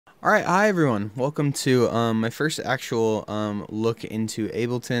Alright, hi everyone. Welcome to my first actual look into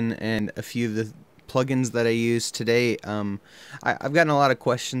Ableton and a few of the plugins that I use today. I've gotten a lot of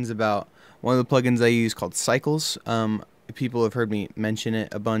questions about one of the plugins I use called Cycles. People have heard me mention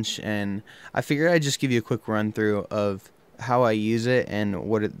it a bunch, and I figured I'd just give you a quick run through of how I use it and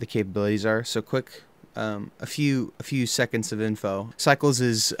what the capabilities are. So a few seconds of info. Cycles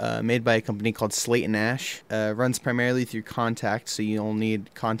is made by a company called Slate and Ash. Runs primarily through Contact, so you'll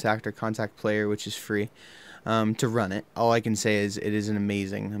need Contact or Contact Player, which is free, to run it. All I can say is it is an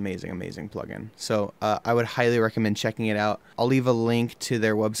amazing plugin. So I would highly recommend checking it out. I'll leave a link to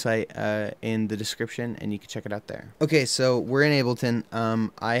their website in the description, and you can check it out there. Okay, so we're in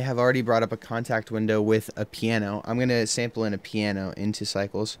Ableton. I have already brought up a Contact window with a piano. I'm going to sample in a piano into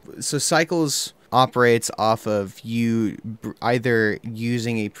Cycles. So Cycles operates off of you either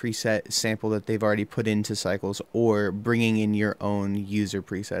using a preset sample that they've already put into Cycles or bringing in your own user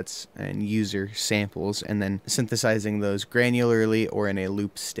presets and user samples and then synthesizing those granularly or in a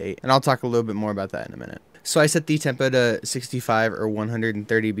loop state. And I'll talk a little bit more about that in a minute. So I set the tempo to 65 or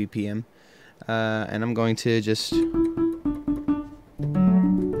 130 BPM, and I'm going to just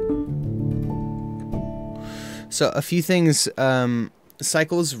so a few things.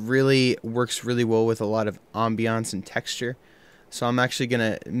 Cycles really works really well with a lot of ambiance and texture, so I'm actually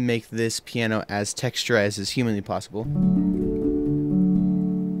gonna make this piano as texturized as humanly possible.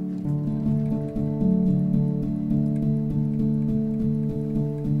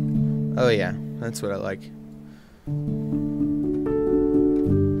 Oh yeah, that's what I like.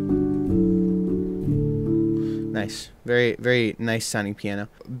 Nice, very nice sounding piano.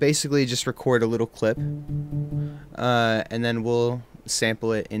 Basically just record a little clip, and then we'll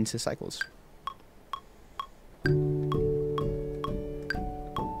sample it into Cycles.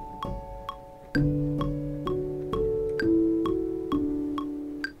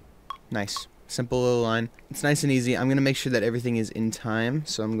 Nice. Simple little line. It's nice and easy. I'm going to make sure that everything is in time,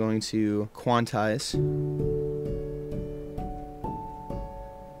 so I'm going to quantize.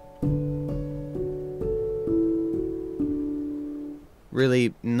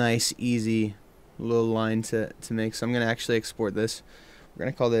 Really nice, easy little line to make. So I'm going to actually export this. We're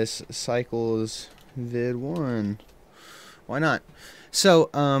going to call this Cycles vid1. Why not?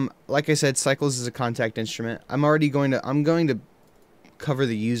 So like I said, Cycles is a Contact instrument. I'm going to cover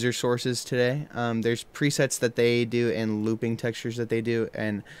the user sources today. There's presets that they do and looping textures that they do,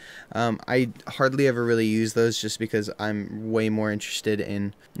 and I hardly ever really use those just because I'm way more interested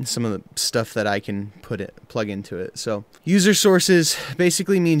in some of the stuff that I can plug into it. So user sources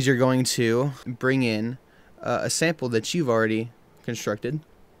basically means you're going to bring in a sample that you've already constructed,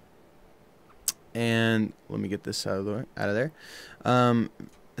 and let me get this out of there.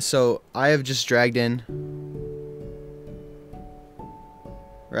 So I have just dragged in.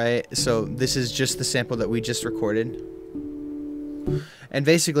 Right, so this is just the sample that we just recorded, and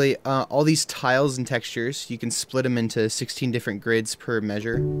basically all these tiles and textures, you can split them into 16 different grids per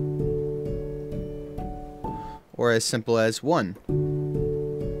measure, or as simple as 1.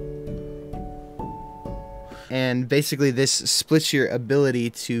 And basically this splits your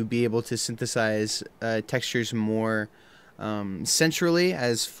ability to be able to synthesize textures more centrally,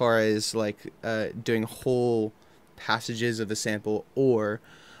 as far as like doing whole passages of a sample or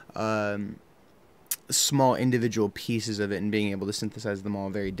small individual pieces of it and being able to synthesize them all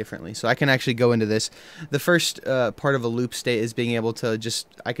very differently. So I can actually go into this. The first part of a loop state is being able to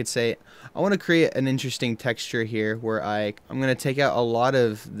I could say, I want to create an interesting texture here where I'm going to take out a lot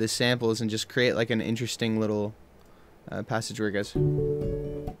of the samples and just create like an interesting little passage where it goes.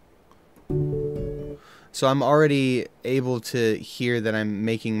 So I'm already able to hear that I'm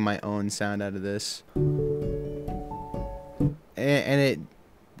making my own sound out of this. And it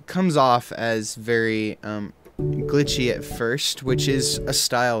comes off as very glitchy at first, which is a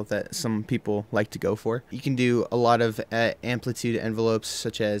style that some people like to go for. You can do a lot of amplitude envelopes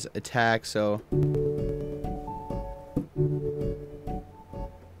such as attack, so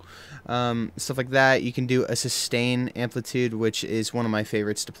stuff like that. You can do a sustain amplitude, which is one of my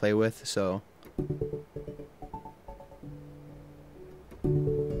favorites to play with, so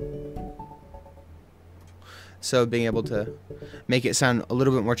being able to make it sound a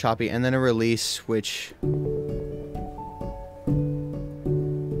little bit more choppy, and then a release, which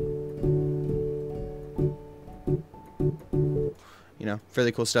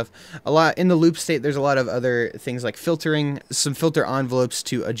fairly cool stuff. A lot in the loop state, there's a lot of other things like filtering, some filter envelopes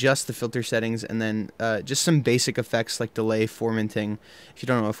to adjust the filter settings, and then just some basic effects like delay, forementing. If you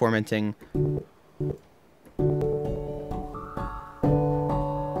don't know what forementing,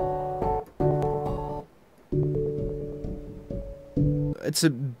 it's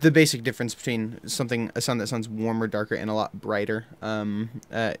the basic difference between a sound that sounds warmer, darker, and a lot brighter.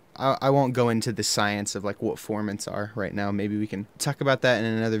 I won't go into the science of like what formants are right now. Maybe we can talk about that in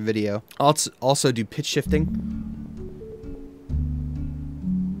another video. I'll also do pitch shifting.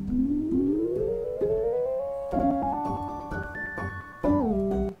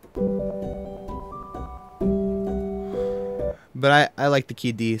 But I like the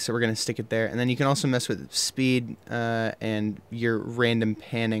key D, so we're going to stick it there. And then you can also mess with speed and your random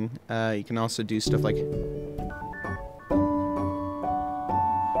panning. You can also do stuff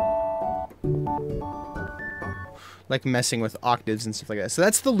like messing with octaves and stuff like that. So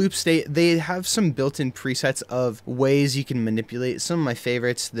that's the loop state. They have some built-in presets of ways you can manipulate. Some of my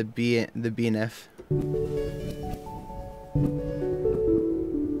favorites, the B and F.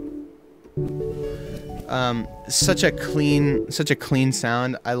 Such a clean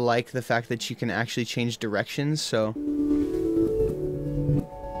sound. I like the fact that you can actually change directions. So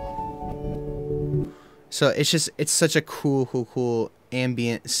it's such a cool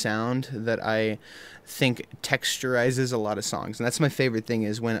ambient sound that I think texturizes a lot of songs. And that's my favorite thing,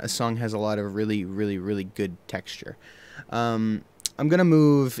 is when a song has a lot of really good texture. I'm gonna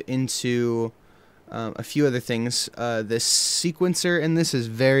move into a few other things. This sequencer, and this is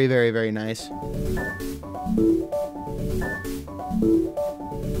very nice.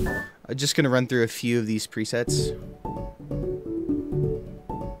 I'm just going to run through a few of these presets.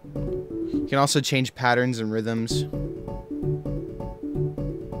 You can also change patterns and rhythms.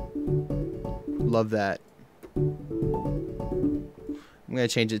 Love that. I'm going to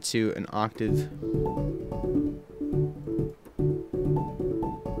change it to an octave.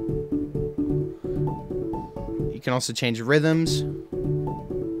 You can also change rhythms.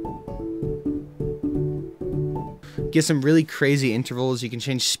 Get some really crazy intervals. You can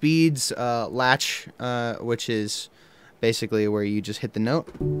change speeds, latch, which is basically where you just hit the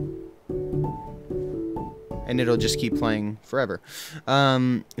note, and it'll just keep playing forever,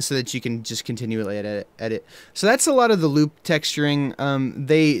 so that you can just continually edit. So that's a lot of the loop texturing.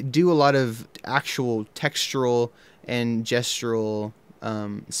 They do a lot of actual textural and gestural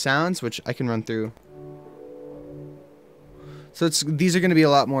sounds, which I can run through. So these are going to be a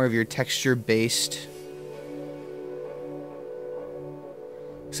lot more of your texture-based.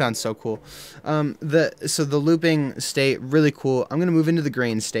 Sounds so cool. So the looping state, really cool. I'm gonna move into the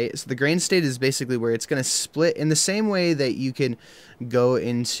grain state. So the grain state is basically where it's gonna split in the same way that you can go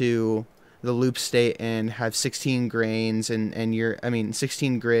into the loop state and have 16 grains and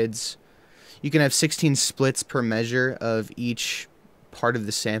 16 grids. You can have 16 splits per measure of each part of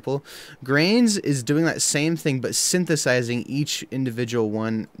the sample. Grains is doing that same thing, but synthesizing each individual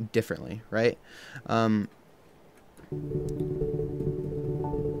one differently, right?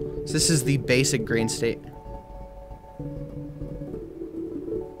 So this is the basic grain state.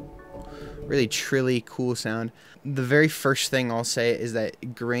 Really trilly, cool sound. The very first thing I'll say is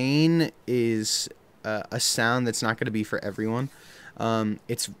that grain is a sound that's not going to be for everyone.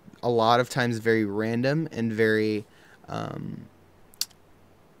 It's a lot of times very random and very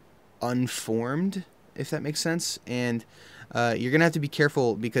unformed, if that makes sense. And you're going to have to be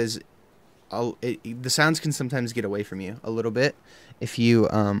careful, because the sounds can sometimes get away from you a little bit if you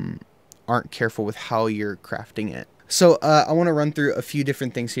aren't careful with how you're crafting it. So I want to run through a few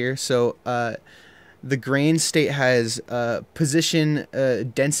different things here. So the grain state has position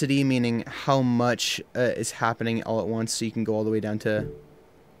density, meaning how much is happening all at once. So you can go all the way down to,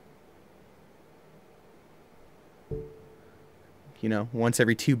 once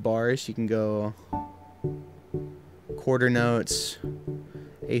every 2 bars. You can go quarter notes,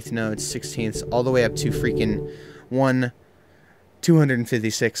 eighth notes, 16ths, all the way up to freaking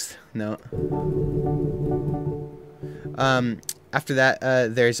 256th note. After that,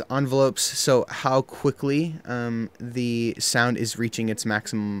 there's envelopes, so how quickly the sound is reaching its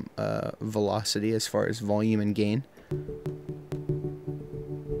maximum velocity as far as volume and gain.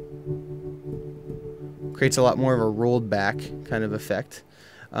 Creates a lot more of a rolled back kind of effect.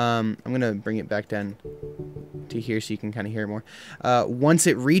 I'm going to bring it back down to here so you can kind of hear it more. Once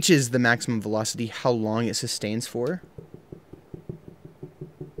it reaches the maximum velocity, how long it sustains for.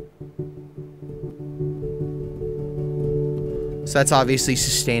 So that's obviously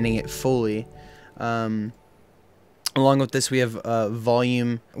sustaining it fully. Along with this, we have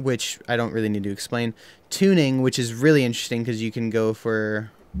volume, which I don't really need to explain. Tuning, which is really interesting because you can go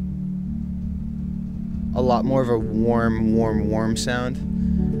for a lot more of a warm sound.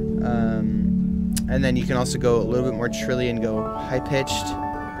 And then you can also go a little bit more trilly and go high-pitched.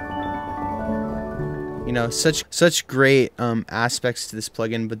 Such great aspects to this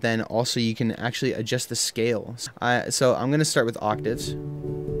plugin, but then also you can actually adjust the scale. So I'm going to start with octaves.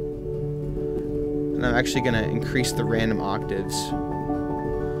 and I'm actually going to increase the random octaves.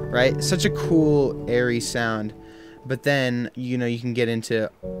 Right? Such a cool, airy sound. But then, you know, you can get into...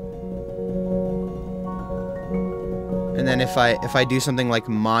 And then if I do something like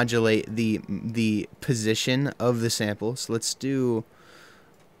modulate the position of the sample, so let's do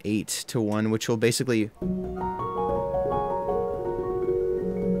 8 to 1, which will basically...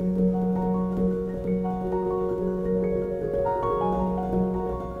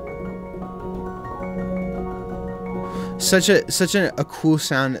 Such a cool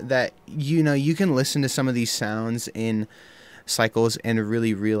sound that, you know, you can listen to some of these sounds in cycles and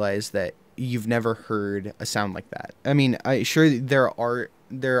really realize that you've never heard a sound like that. I mean, sure there are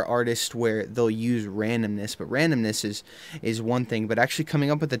artists where they'll use randomness, but randomness is one thing, but actually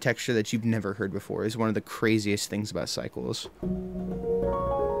coming up with a texture that you've never heard before is one of the craziest things about cycles.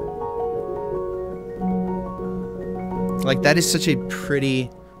 Like, that is such a pretty,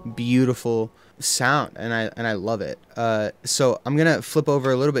 beautiful sound, and I love it. So I'm gonna flip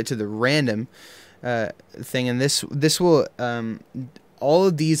over a little bit to the random thing, and this will all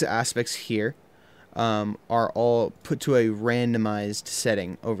of these aspects here are all put to a randomized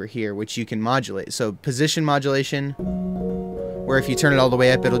setting over here, which you can modulate. So position modulation, where if you turn it all the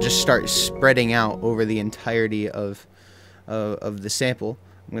way up, it'll just start spreading out over the entirety of the sample.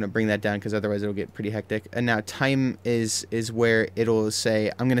 I'm going to bring that down because otherwise it'll get pretty hectic. And now time is where it'll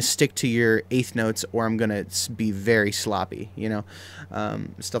say, I'm going to stick to your eighth notes, or I'm going to be very sloppy, you know,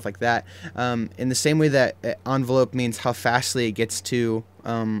 stuff like that. In the same way that envelope means how fastly it gets to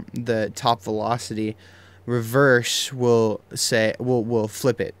the top velocity, reverse will say, will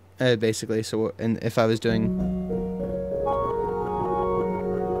flip it, basically. So, and if I was doing...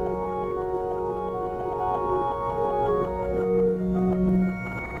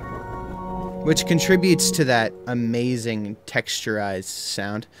 which contributes to that amazing texturized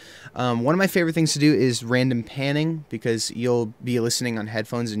sound. One of my favorite things to do is random panning, because you'll be listening on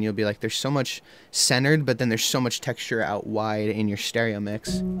headphones and you'll be like, there's so much centered, but then there's so much texture out wide in your stereo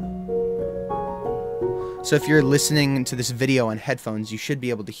mix. So if you're listening to this video on headphones, you should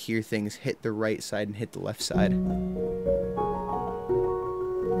be able to hear things hit the right side and hit the left side.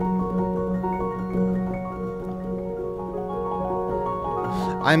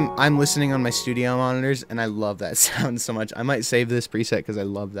 I'm listening on my studio monitors, and I love that sound so much. I might save this preset because I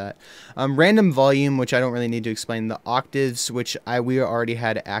love that. Random volume, which I don't really need to explain. The octaves, which we already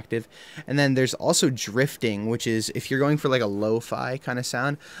had active. And then there's also drifting, which is if you're going for like a lo-fi kind of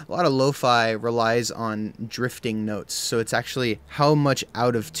sound. A lot of lo-fi relies on drifting notes. So it's actually how much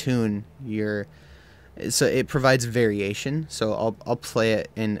out of tune you're... So it provides variation. So I'll play it,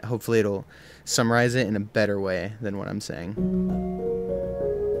 and hopefully it'll summarize it in a better way than what I'm saying.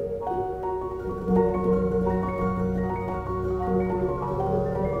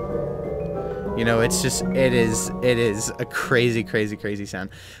 You know, it's just, it is a crazy, crazy, crazy sound.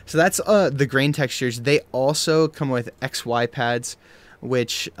 So that's the grain textures. They also come with XY pads,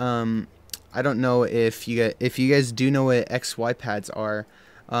 which I don't know if you guys do know what XY pads are.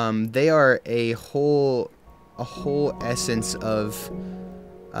 They are a whole essence of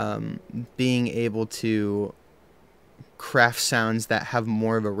being able to craft sounds that have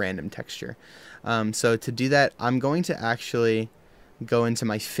more of a random texture. So to do that, I'm going to actually go into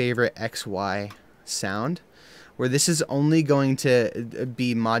my favorite XY sound, where this is only going to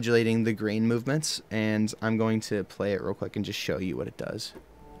be modulating the grain movements, and I'm going to play it real quick and just show you what it does.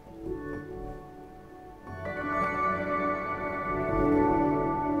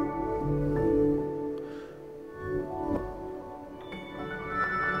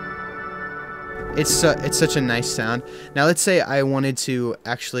 It's such a nice sound. Now let's say I wanted to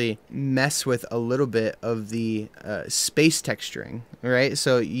actually mess with a little bit of the space texturing, right?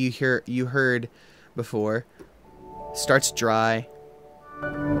 So you heard before, starts dry,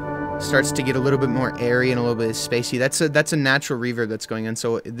 starts to get a little bit more airy and a little bit spacey. That's a natural reverb that's going on.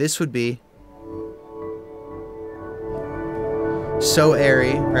 So this would be so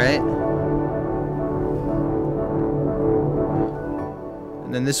airy, right?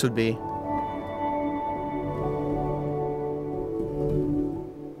 And then this would be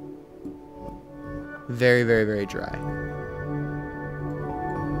very, very, very dry.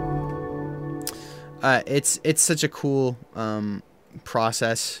 It's such a cool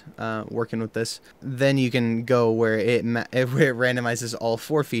process working with this. Then you can go where it randomizes all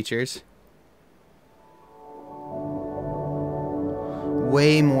 4 features.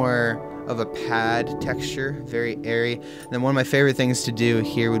 Way more of a pad texture, very airy. And then one of my favorite things to do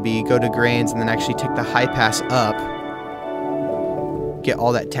here would be go to grains and then actually take the high pass up, get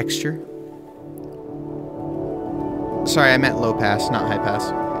all that texture. Sorry, I meant low pass, not high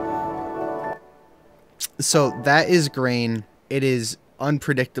pass. So that is grain. It is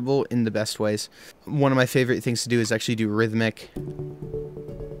unpredictable in the best ways. One of my favorite things to do is actually do rhythmic.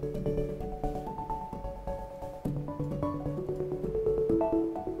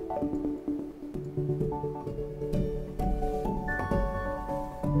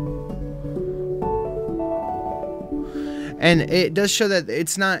 And it does show that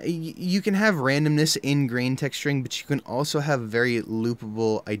it's not, you can have randomness in grain texturing, but you can also have very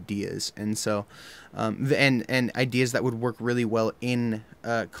loopable ideas. And so, and ideas that would work really well in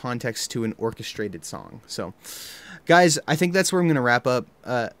context to an orchestrated song. So, guys, I think that's where I'm going to wrap up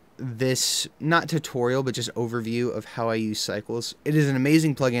this, not tutorial, but just overview of how I use Cycles. It is an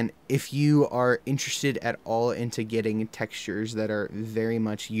amazing plugin if you are interested at all into getting textures that are very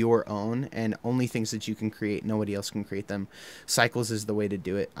much your own and only things that you can create. Nobody else can create them. Cycles is the way to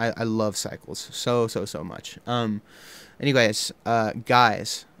do it. I love Cycles so much. Anyways,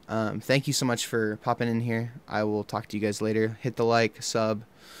 guys, thank you so much for popping in here. I will talk to you guys later. Hit the like, sub,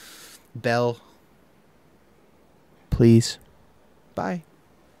 bell, please. Bye.